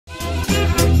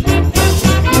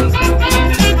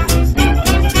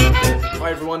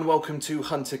everyone, welcome to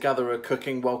Hunter Gatherer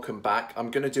Cooking, welcome back.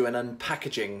 I'm going to do an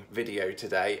unpackaging video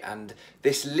today, and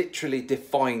this literally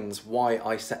defines why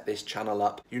I set this channel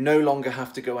up. You no longer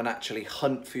have to go and actually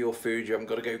hunt for your food, you haven't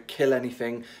got to go kill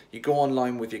anything. You go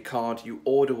online with your card, you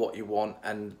order what you want,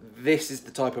 and this is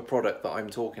the type of product that I'm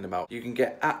talking about. You can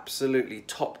get absolutely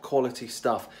top quality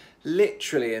stuff,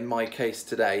 literally in my case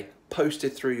today,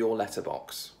 posted through your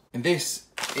letterbox. And this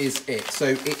is it. So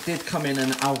it did come in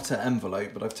an outer envelope,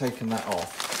 but I've taken that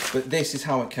off. But this is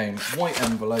how it came. White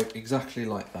envelope, exactly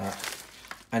like that.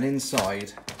 And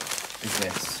inside is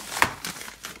this.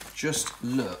 Just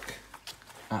look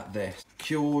at this.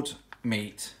 Cured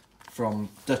meat from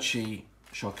Duchy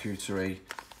Charcuterie.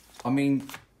 I mean,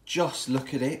 just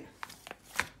look at it.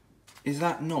 Is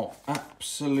that not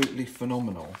absolutely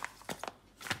phenomenal?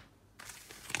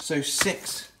 So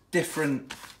 6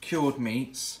 different cured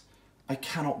meats. I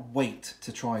cannot wait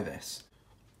to try this.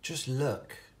 Just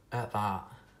look at that.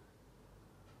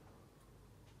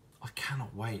 I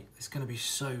cannot wait. It's going to be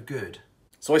so good.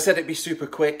 So I said it'd be super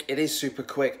quick. It is super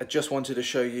quick. I just wanted to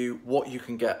show you what you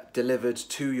can get delivered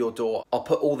to your door. I'll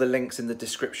put all the links in the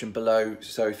description below.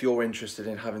 So if you're interested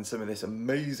in having some of this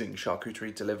amazing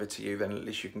charcuterie delivered to you, then at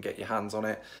least you can get your hands on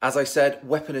it. As I said,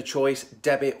 weapon of choice,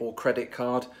 debit or credit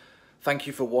card. Thank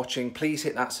you for watching. Please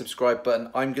hit that subscribe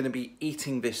button. I'm going to be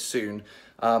eating this soon.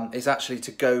 It's actually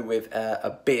to go with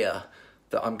a beer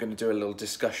that I'm going to do a little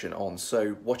discussion on.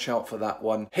 So watch out for that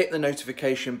one. Hit the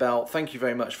notification bell. Thank you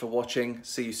very much for watching.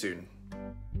 See you soon.